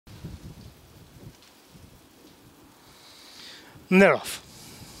And they're off.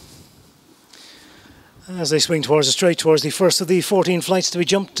 As they swing towards the straight, towards the first of the 14 flights to be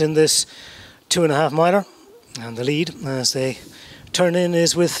jumped in this 2.5 miler. And the lead as they turn in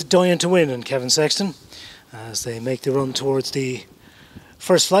is with Doyen To Win and Kevin Sexton. As they make the run towards the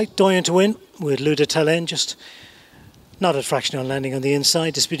first flight, Doyen To Win with Loup De Tallane just not at fraction on landing on the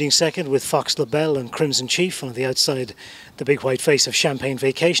inside, disputing second with Fox LaBelle and Crimson Chief. On the outside, the big white face of Champagne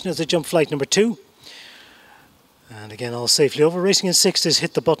Vacation as they jump flight number 2. And again, all safely over. Racing in sixth is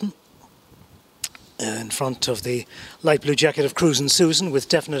Hit the Button, in front of the light blue jacket of Cruisin' Susan with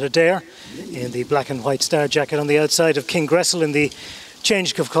Definite Adair in the black and white star jacket on the outside of King Gressel in the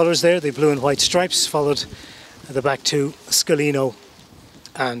change of colours there, the blue and white stripes, followed at the back to Scalino,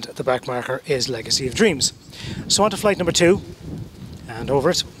 and the back marker is Legacy of Dreams. So on to flight number 2 and over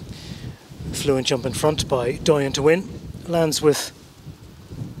it. Fluent jump in front by Doyen To Win, lands with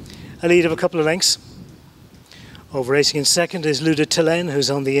a lead of a couple of lengths. Over racing in second is Loup De Tallane, who's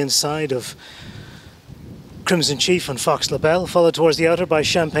on the inside of Crimson Chief and Fox LaBelle, followed towards the outer by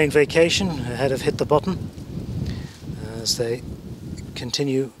Champagne Vacation, ahead of Hit the Button, as they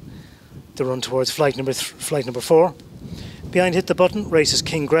continue the run towards flight number 4. Behind Hit the Button races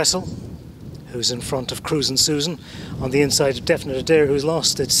King Gressel, who's in front of Cruisin' Susan. On the inside of Definite Adair, who's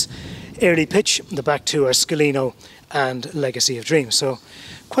lost its early pitch. The back two are Scalino and Legacy of Dreams. So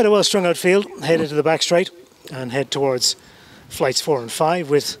quite a well strung out field. Head into the back straight and head towards flights 4 and 5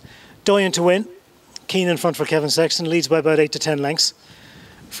 with Doyen To Win. Keen in front for Kevin Sexton, leads by about 8 to 10 lengths.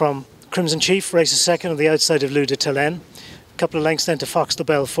 From Crimson Chief, races second on the outside of Loup De Tallane. A couple of lengths then to Fox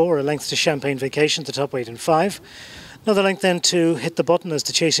LaBelle 4, a length to Champagne Vacation, the top weight in 5. Another length then to Hit the Button as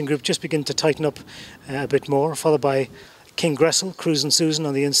the chasing group just begin to tighten up a bit more, followed by King Gressel, Cruisin' Susan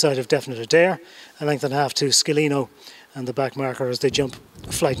on the inside of Definite Adair. A length and a half to Scalino, and the back marker as they jump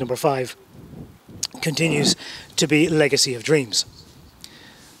flight number 5 continues to be Legacy of Dreams.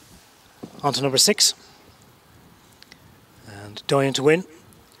 On to number 6. And Doyen To Win,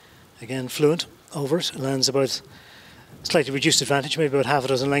 again fluent over it, lands about slightly reduced advantage, maybe about half a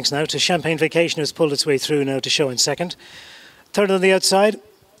dozen lengths now, to Champagne Vacation, who's pulled its way through now to show in second. Third on the outside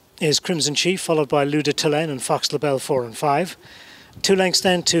is Crimson Chief, followed by Loup De Tallane and Fox LaBelle 4 and 5. 2 lengths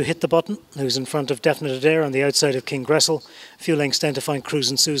then to Hit the Button, who's in front of Definite Adair on the outside of King Gressel. A few lengths then to find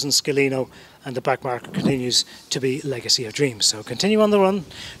Cruisin' Susan, Scalino, and the back marker continues to be Legacy of Dreams. So continue on the run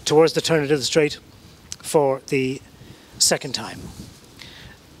towards the turn into the straight for the second time.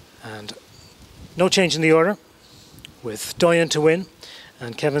 And no change in the order, with Doyen To Win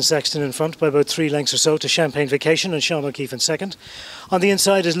and Kevin Sexton in front by about 3 lengths or so to Champagne Vacation and Sean O'Keefe in second. On the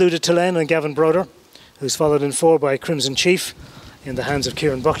inside is Loup De Tallane and Gavin Brouder, who's followed in 4 by Crimson Chief in the hands of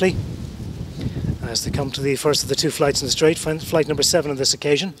Kieran Buckley, as they come to the first of the 2 flights in the straight, flight number 7 on this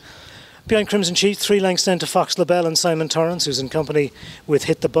occasion. Behind Crimson Chief, 3 lengths then to Fox LaBelle and Simon Torrance, who's in company with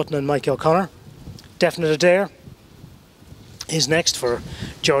Hit the Button and Mike O'Connor. Definite Adair is next for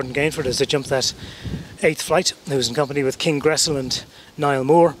Jordan Gainford as they jump that 8th flight, who's in company with King Gressel and Niall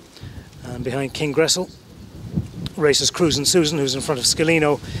Moore. And behind King Gressel races Cruisin' Susan, who's in front of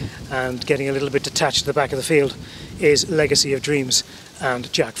Scalino, and getting a little bit detached at the back of the field is Legacy of Dreams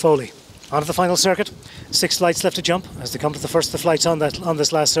and Jack Foley. On to the final circuit, 6 flights left to jump as they come to the first of the flights on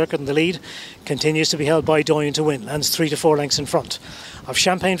this last circuit, and the lead continues to be held by Doyen To Win, lands 3 to 4 lengths in front of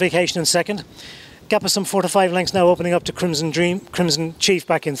Champagne Vacation in second. Gap of some 4 to 5 lengths now opening up to Crimson Chief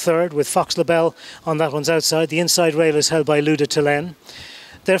back in third, with Fox LaBelle on that one's outside. The inside rail is held by Loup De Tallane.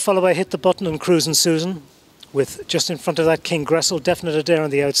 They're followed by Hit the Button and Cruisin' Susan, with just in front of that King Gressel, Definite Adair on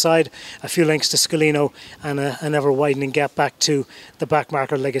the outside, a few lengths to Scalino, and an ever widening gap back to the back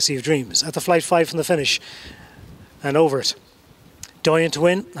marker Legacy of Dreams. At the flight 5 from the finish and over it, Doyen To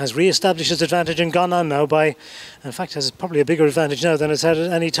Win has re-established his advantage and gone on now by, in fact has probably a bigger advantage now than it's had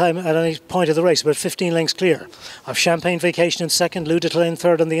at any time at any point of the race, about 15 lengths clear of Champagne Vacation in second, Loup De Tallane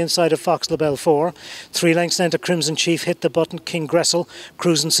third on the inside of Fox LaBelle 4, 3 lengths then to Crimson Chief, Hit the Button, King Gressel,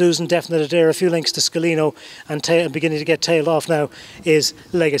 Cruisin' Susan, Definite Adair, a few lengths to Scalino, and beginning to get tailed off now is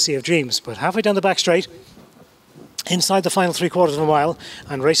Legacy of Dreams. But halfway down the back straight, inside the final 3/4 of a mile,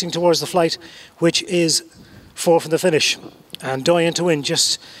 and racing towards the flight, which is 4 from the finish. And Doyen To Win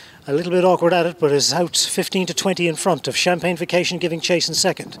just a little bit awkward at it, but is out 15 to 20 in front of Champagne Vacation giving chase in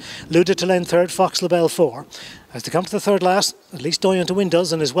second. Loup De Tallane third, Fox LaBelle 4. As they come to the third last, at least Doyen To Win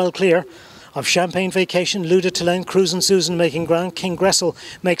does, and is well clear of Champagne Vacation, Loup De Tallane, Cruisin' Susan making ground. King Gressel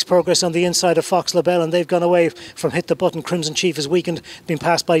makes progress on the inside of Fox LaBelle, and they've gone away from Hit the Button. Crimson Chief is weakened, being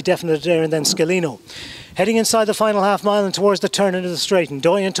passed by Definite Adair and then Scalino. Heading inside the final half mile and towards the turn into the straight, and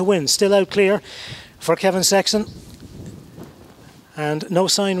Doyen To Win still out clear for Kevin Sexton. And no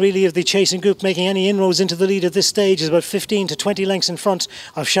sign really of the chasing group making any inroads into the lead at this stage. Is about 15 to 20 lengths in front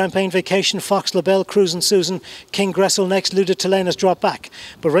of Champagne Vacation, Fox Labelle, Cruise and Susan, King Gressel next. Loup De Tallane has dropped back,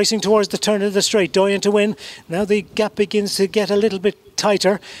 but racing towards the turn of the straight. Doyen To Win. Now the gap begins to get a little bit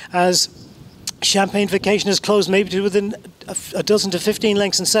tighter as Champagne Vacation is closed maybe to within a dozen to 15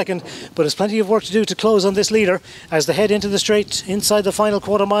 lengths in second, but there's plenty of work to do to close on this leader as they head into the straight inside the final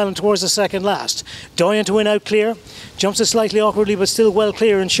quarter mile and towards the second last. Doyen To Win out clear, jumps it slightly awkwardly but still well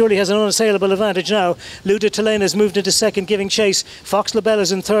clear and surely has an unassailable advantage now. Loup De Tallane has moved into second, giving chase. Fox Labelle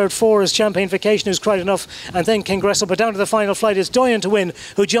is in third, four is Champagne Vacation, who's quite enough, and then King Gressel, but down to the final flight is Doyen To Win,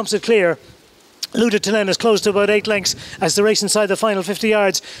 who jumps it clear. Loup De Tallane is close to about 8 lengths as the race inside the final 50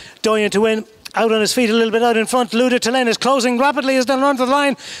 yards. Doyen To Win out on his feet a little bit out in front. Loup De Tallane is closing rapidly as they run to the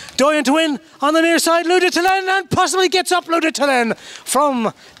line. Doyen To Win on the near side. Loup De Tallane and possibly gets up Loup De Tallane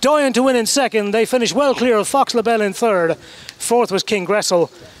from Doyen To Win in second. They finish well clear of Fox Labelle in third. Fourth was King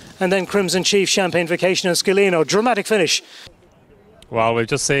Gressel and then Crimson Chief, Champagne Vacation and Scalino. Dramatic finish. Well, we've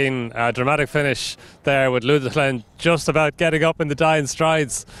just seen a dramatic finish there with Loup De Tallane just about getting up in the dying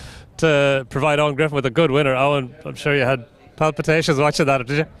strides to provide Owen Griffin with a good winner. Owen, I'm sure you had palpitations watching that,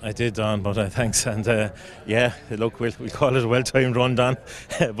 did you? I did, Don, but thanks. And yeah, look, we'll call it a well-timed run, Don.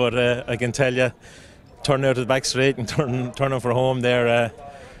 But I can tell you, turning out of the back straight and turning for home there,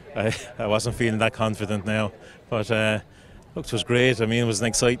 I wasn't feeling that confident now. But look, it was great. I mean, it was an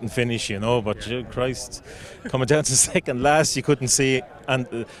exciting finish, you know, but Christ, coming down to second last, you couldn't see,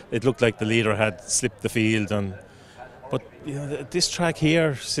 and it looked like the leader had slipped the field. But you know, this track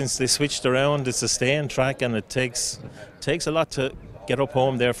here, since they switched around, it's a staying track, and it takes a lot to get up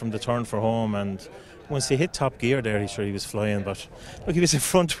home there from the turn for home. And once he hit top gear there, he was flying. But look, he was in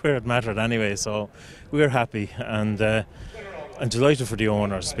front where it mattered anyway, so we were happy and delighted for the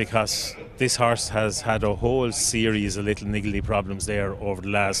owners, because this horse has had a whole series of little niggly problems there over the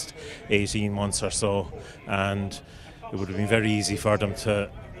last 18 months or so, and it would have been very easy for them to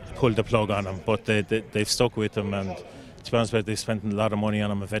pull the plug on him, but they've stuck with him. And to be honest with you, they've spent a lot of money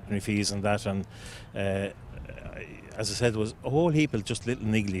on him, veterinary fees and that, and as I said, it was a whole heap of just little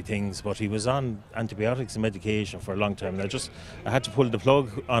niggly things, but he was on antibiotics and medication for a long time, and I had to pull the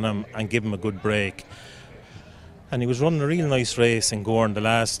plug on him and give him a good break. And he was running a real nice race in Gorn the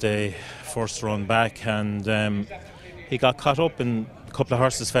last day, first run back, and he got caught up in a couple of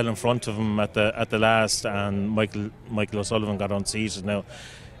horses fell in front of him at the last, and Michael O'Sullivan got unseated. Now,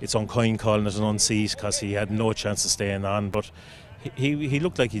 it's unkind calling it an unseat because he had no chance of staying on, but he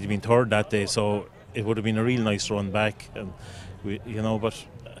looked like he'd been third that day, so it would have been a real nice run back. And but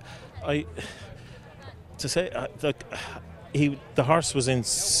the horse was in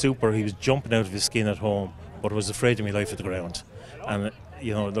super. He was jumping out of his skin at home, but was afraid of my life at the ground. And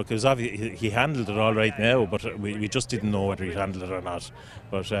look, it was obvious he handled it all right now, but we just didn't know whether he handled it or not.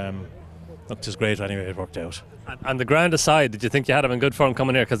 But look, it was great anyway, it worked out. And the ground aside, did you think you had him in good form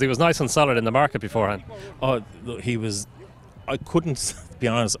coming here? Because he was nice and solid in the market beforehand. Oh, look, he was. I couldn't, be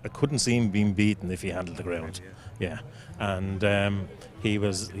honest, I couldn't see him being beaten if he handled the ground. Yeah, and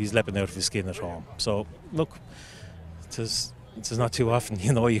he's leaping out of his skin at home. So look, it's not too often,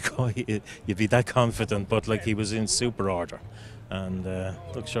 you'd be that confident, but like, he was in super order. And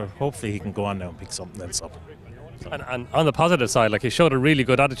look, sure, hopefully he can go on now and pick something else up. And on the positive side, like, he showed a really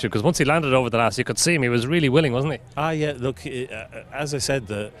good attitude, because once he landed over the last, you could see him, he was really willing, wasn't he? Yeah, look, as I said,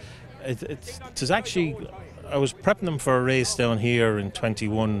 it was actually, I was prepping him for a race down here in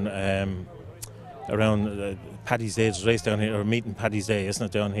 21, around Paddy's Day. There's a race down here, or meeting Paddy's Day, isn't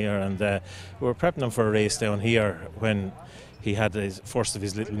it, down here? And we were prepping him for a race down here when he had his first of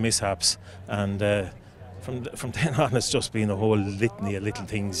his little mishaps, and from then on it's just been a whole litany of little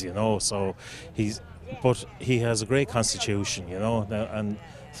things, so but he has a great constitution, and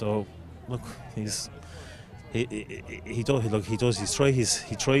so look, he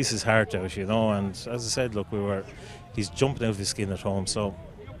tries his heart out, and as I said, look, he's jumping out of his skin at home, so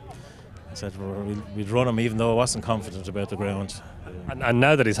I said we'd run him even though I wasn't confident about the ground. And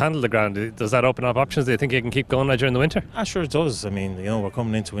now that he's handled the ground, does that open up options? Do you think he can keep going now during the winter? Sure it does. I mean, we're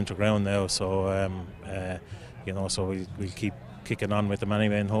coming into winter ground now, so so we'll keep kicking on with him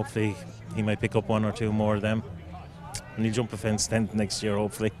anyway, and hopefully he might pick up one or two more of them, and he'll jump a fence 10th next year,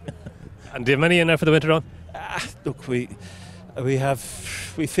 hopefully. And do you have many in there for the winter run? Look, we have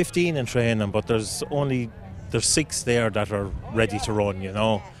 15 in training, but there's 6 there that are ready to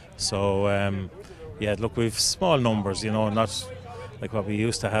run, So look, we've small numbers, not like what we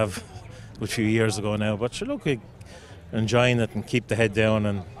used to have a few years ago now. But sure, look, we're enjoying it and keep the head down,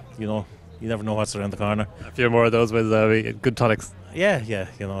 and you never know what's around the corner. A few more of those with good tonics. Yeah,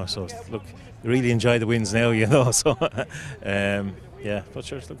 so look, really enjoy the wins now, you know. So yeah, but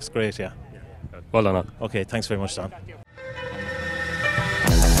sure, it looks great. Yeah. Well done. Okay, thanks very much, Don.